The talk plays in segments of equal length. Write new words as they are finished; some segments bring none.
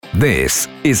This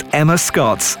is Emma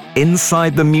Scott's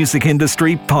Inside the Music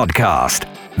Industry podcast,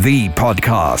 the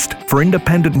podcast for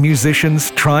independent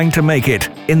musicians trying to make it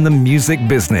in the music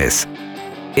business.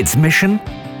 Its mission?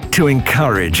 To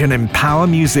encourage and empower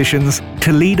musicians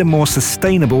to lead a more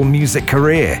sustainable music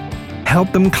career,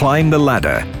 help them climb the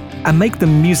ladder, and make the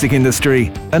music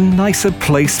industry a nicer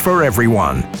place for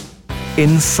everyone.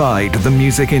 Inside the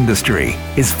Music Industry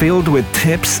is filled with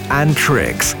tips and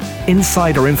tricks,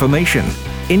 insider information,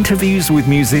 interviews with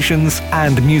musicians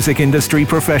and music industry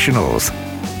professionals.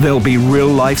 There'll be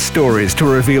real-life stories to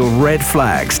reveal red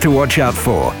flags to watch out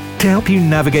for, to help you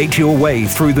navigate your way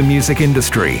through the music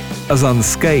industry as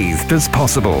unscathed as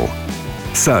possible.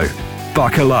 So,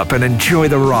 buckle up and enjoy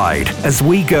the ride as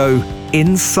we go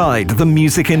inside the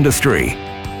music industry.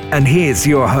 And here's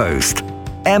your host,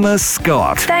 Emma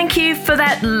Scott. Thank you for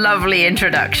that lovely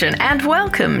introduction, and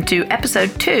welcome to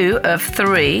episode 2 of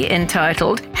 3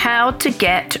 entitled How to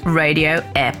Get Radio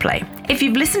Airplay. If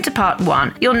you've listened to part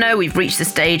 1, you'll know we've reached the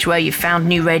stage where you've found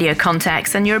new radio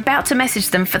contacts and you're about to message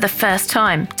them for the first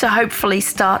time to hopefully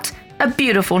start a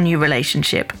beautiful new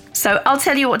relationship. So I'll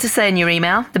tell you what to say in your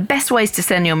email, the best ways to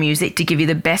send your music to give you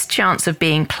the best chance of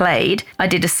being played. I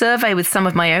did a survey with some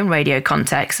of my own radio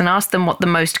contacts and asked them what the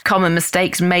most common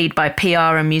mistakes made by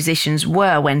PR and musicians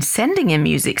were when sending in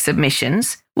music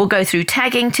submissions. We'll go through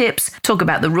tagging tips, talk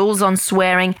about the rules on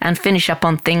swearing, and finish up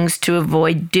on things to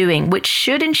avoid doing, which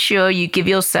should ensure you give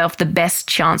yourself the best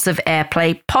chance of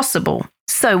airplay possible.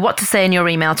 So what to say in your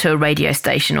email to a radio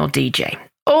station or DJ?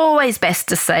 Always best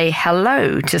to say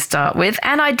hello to start with,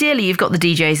 and ideally you've got the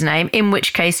DJ's name, in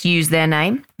which case use their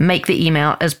name. Make the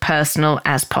email as personal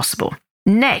as possible.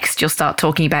 Next, you'll start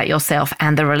talking about yourself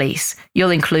and the release.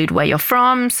 You'll include where you're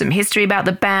from, some history about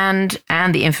the band,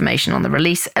 and the information on the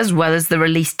release, as well as the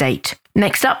release date.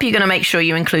 Next up, you're going to make sure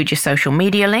you include your social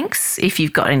media links. If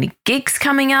you've got any gigs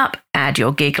coming up, add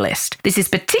your gig list. This is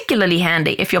particularly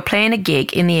handy if you're playing a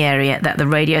gig in the area that the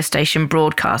radio station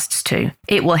broadcasts to.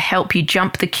 It will help you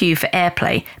jump the queue for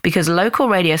airplay because local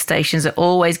radio stations are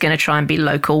always going to try and be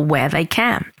local where they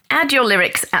can. Add your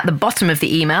lyrics at the bottom of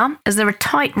the email, as there are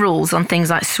tight rules on things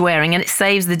like swearing, and it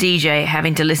saves the DJ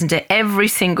having to listen to every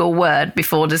single word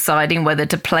before deciding whether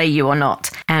to play you or not.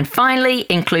 And finally,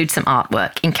 include some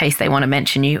artwork in case they want to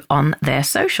mention you on their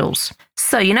socials.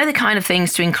 So you know the kind of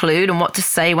things to include and what to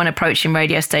say when approaching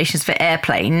radio stations for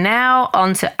airplay. Now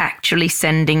on to actually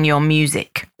sending your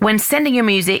music. When sending your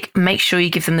music, make sure you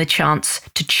give them the chance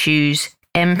to choose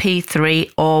MP3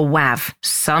 or WAV.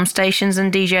 Some stations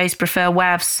and DJs prefer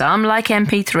WAV, some like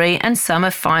MP3, and some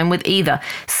are fine with either.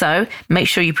 So make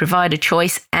sure you provide a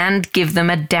choice and give them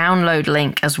a download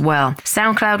link as well.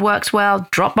 SoundCloud works well,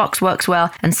 Dropbox works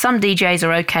well, and some DJs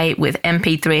are okay with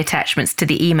MP3 attachments to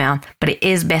the email, but it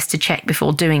is best to check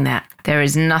before doing that. There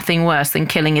is nothing worse than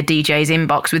killing a DJ's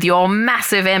inbox with your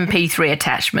massive MP3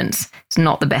 attachments. It's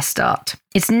not the best start.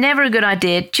 It's never a good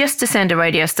idea just to send a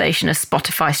radio station a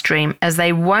Spotify stream, as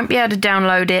they won't be able to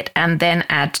download it and then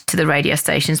add to the radio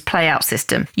station's playout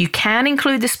system. You can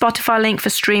include the Spotify link for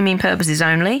streaming purposes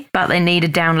only, but they need a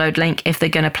download link if they're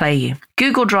going to play you.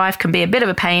 Google Drive can be a bit of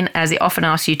a pain, as it often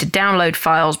asks you to download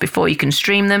files before you can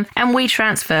stream them, and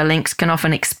WeTransfer links can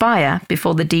often expire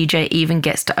before the DJ even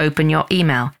gets to open your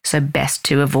email, so best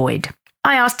to avoid.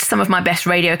 I asked some of my best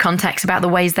radio contacts about the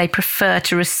ways they prefer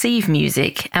to receive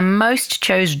music, and most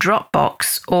chose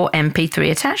Dropbox or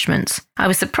MP3 attachments. I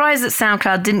was surprised that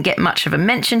SoundCloud didn't get much of a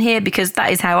mention here, because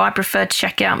that is how I prefer to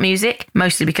check out music,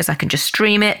 mostly because I can just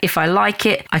stream it. If I like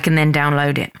it, I can then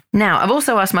download it. Now, I've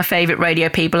also asked my favourite radio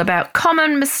people about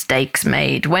common mistakes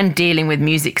made when dealing with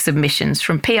music submissions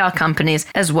from PR companies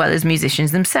as well as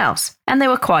musicians themselves. And there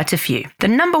were quite a few. The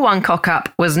number one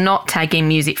cock-up was not tagging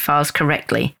music files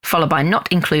correctly, followed by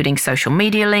not including social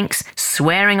media links,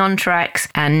 swearing on tracks,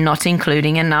 and not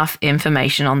including enough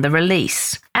information on the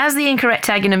release. As the incorrect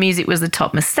tagging of music was the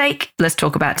top mistake, let's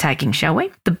talk about tagging, shall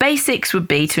we? The basics would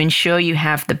be to ensure you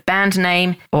have the band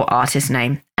name or artist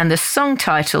name and the song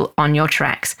title on your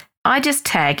tracks. I just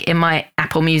tag in my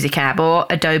Apple Music app or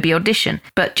Adobe Audition,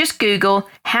 but just Google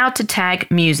how to tag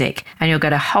music and you'll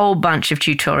get a whole bunch of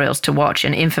tutorials to watch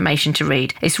and information to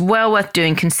read. It's well worth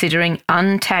doing, considering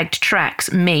untagged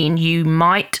tracks mean you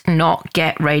might not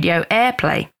get radio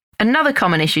airplay. Another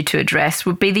common issue to address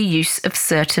would be the use of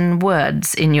certain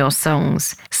words in your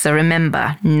songs. So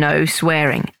remember, no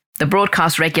swearing. The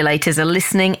broadcast regulators are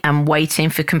listening and waiting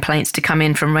for complaints to come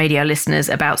in from radio listeners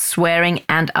about swearing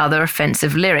and other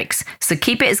offensive lyrics. So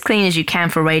keep it as clean as you can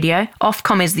for radio.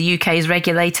 Ofcom is the UK's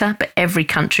regulator, but every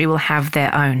country will have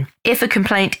their own. If a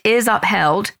complaint is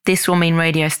upheld, this will mean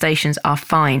radio stations are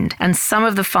fined, and some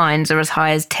of the fines are as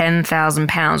high as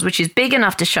 £10,000, which is big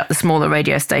enough to shut the smaller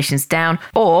radio stations down,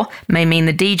 or may mean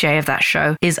the DJ of that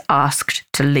show is asked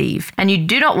to leave. And you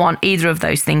do not want either of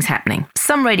those things happening.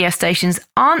 Some radio stations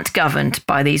aren't governed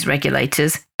by these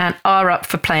regulators and are up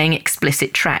for playing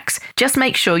explicit tracks. Just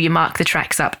make sure you mark the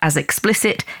tracks up as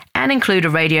explicit and include a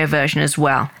radio version as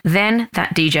well. Then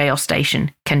that DJ or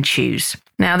station can choose.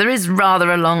 Now, there is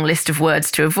rather a long list of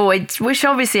words to avoid, which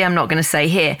obviously I'm not going to say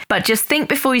here, but just think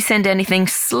before you send anything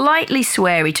slightly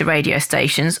sweary to radio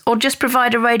stations, or just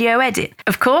provide a radio edit.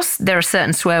 Of course, there are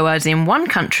certain swear words in one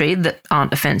country that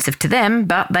aren't offensive to them,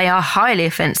 but they are highly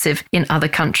offensive in other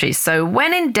countries. So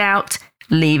when in doubt,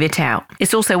 leave it out.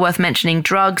 It's also worth mentioning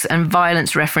drugs and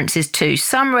violence references too.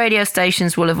 Some radio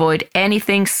stations will avoid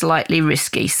anything slightly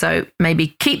risky, so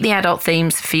maybe keep the adult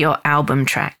themes for your album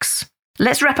tracks.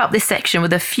 Let's wrap up this section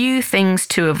with a few things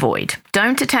to avoid.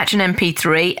 Don't attach an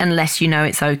MP3 unless you know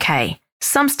it's okay.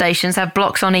 Some stations have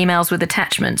blocks on emails with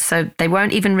attachments, so they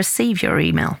won't even receive your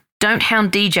email. Don't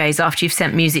hound DJs after you've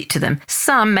sent music to them.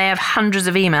 Some may have hundreds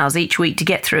of emails each week to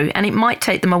get through, and it might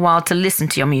take them a while to listen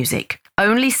to your music.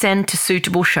 Only send to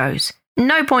suitable shows.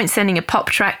 No point sending a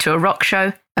pop track to a rock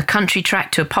show, a country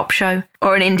track to a pop show,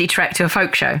 or an indie track to a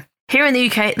folk show. Here in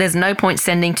the UK, there's no point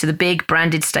sending to the big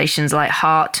branded stations like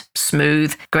Heart,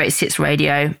 Smooth, Greatest Hits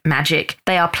Radio, Magic.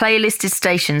 They are playlisted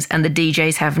stations and the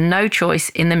DJs have no choice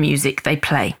in the music they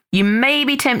play. You may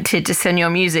be tempted to send your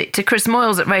music to Chris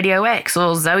Moyles at Radio X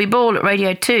or Zoe Ball at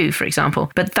Radio 2, for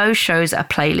example, but those shows are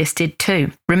playlisted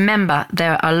too. Remember,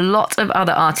 there are a lot of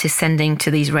other artists sending to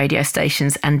these radio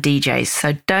stations and DJs,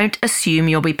 so don't assume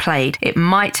you'll be played. It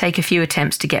might take a few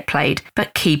attempts to get played,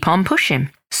 but keep on pushing.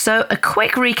 So a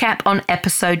quick recap on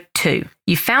episode 2.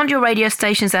 You found your radio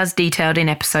stations as detailed in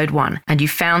episode 1, and you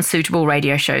found suitable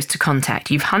radio shows to contact.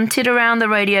 You've hunted around the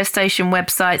radio station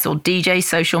websites or DJ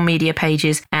social media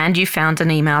pages, and you found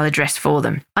an email address for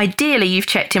them. Ideally, you've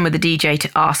checked in with the DJ to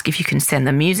ask if you can send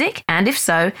them music, and if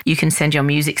so, you can send your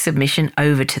music submission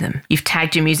over to them. You've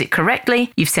tagged your music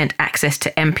correctly, you've sent access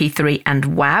to MP3 and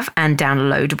WAV and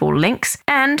downloadable links,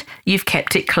 and you've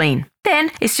kept it clean.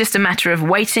 Then it's just a matter of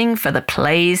waiting for the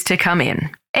plays to come in.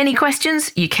 Any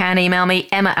questions? You can email me,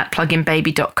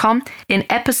 emma@pluginbaby.com. In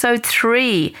episode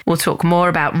 3, we'll talk more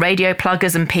about radio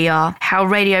pluggers and PR, how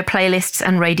radio playlists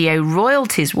and radio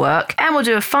royalties work, and we'll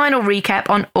do a final recap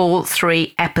on all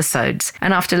 3 episodes.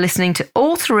 And after listening to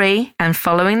all 3 and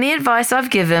following the advice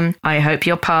I've given, I hope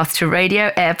your path to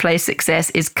radio airplay success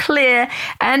is clear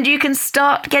and you can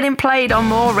start getting played on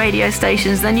more radio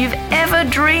stations than you've ever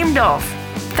dreamed of.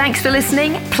 Thanks for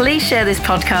listening. Please share this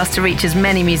podcast to reach as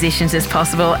many musicians as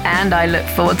possible, and I look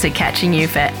forward to catching you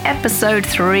for episode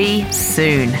 3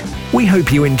 soon. We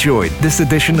hope you enjoyed this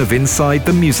edition of Inside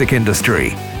the Music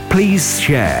Industry. Please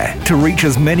share to reach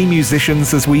as many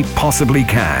musicians as we possibly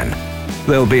can.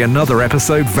 There'll be another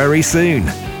episode very soon.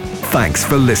 Thanks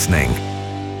for listening.